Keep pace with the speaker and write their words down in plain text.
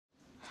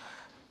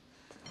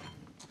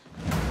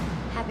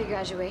Happy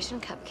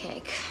graduation,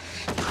 cupcake.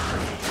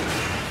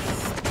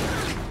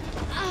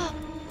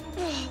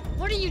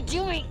 What are you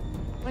doing?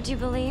 What do you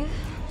believe?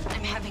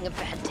 I'm having a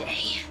bad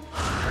day.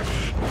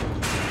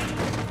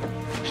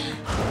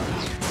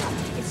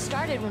 It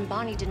started when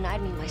Bonnie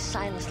denied me my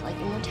Silas-like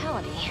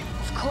immortality.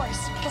 Of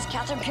course, because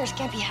Catherine Pierce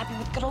can't be happy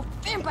with good old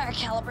vampire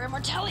caliber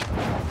immortality.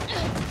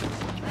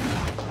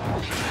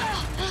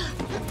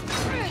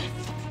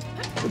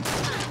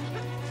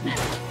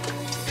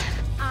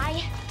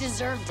 I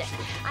deserved it.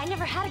 I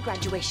never had a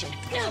graduation,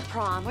 or a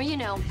prom, or, you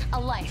know, a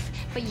life.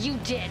 But you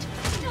did.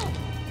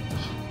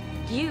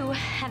 You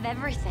have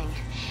everything.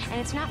 And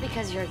it's not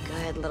because you're a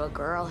good little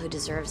girl who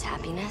deserves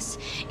happiness.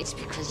 It's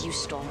because you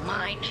stole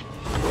mine.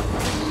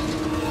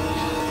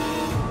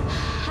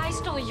 I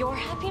stole your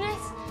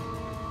happiness?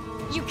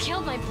 You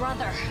killed my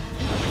brother.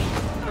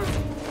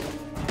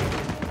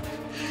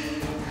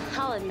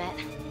 I'll admit,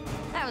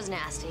 that was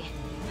nasty.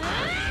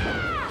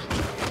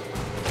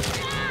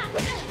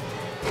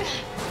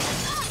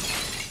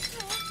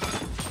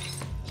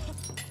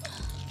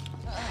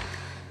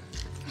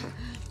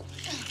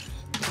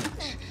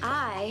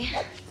 I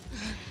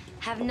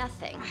have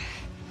nothing.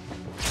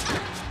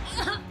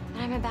 But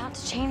I'm about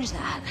to change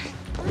that.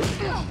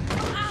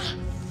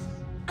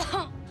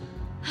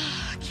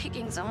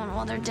 Kicking someone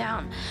while they're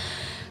down.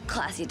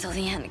 Classy till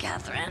the end,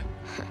 Catherine.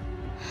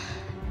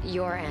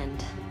 Your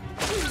end.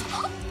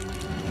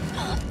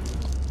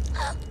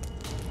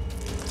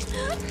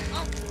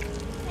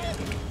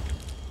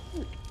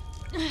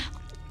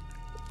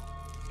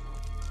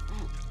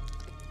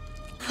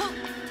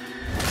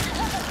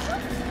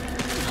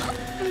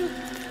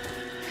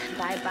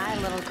 Bye-bye,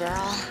 little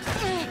girl.